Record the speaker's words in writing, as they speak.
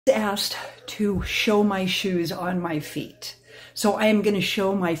Asked to show my shoes on my feet. So I am going to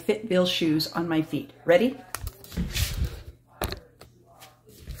show my Fitville shoes on my feet. Ready?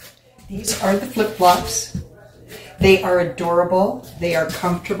 These are the flip-flops. They are adorable. They are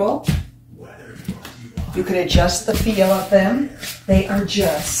comfortable. You can adjust the feel of them. They are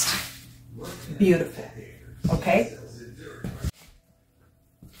just beautiful. Okay?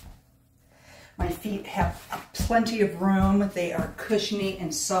 My feet have plenty of room. They are cushiony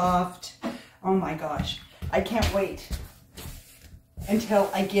and soft. Oh my gosh. I can't wait until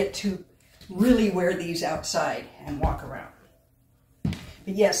I get to really wear these outside and walk around.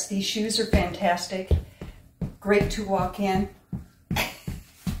 But yes, these shoes are fantastic. Great to walk in.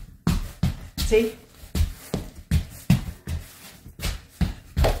 See?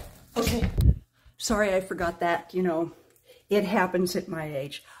 Okay. Sorry I forgot that. You know, it happens at my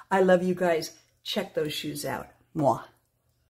age. I love you guys. Check those shoes out. Mwah.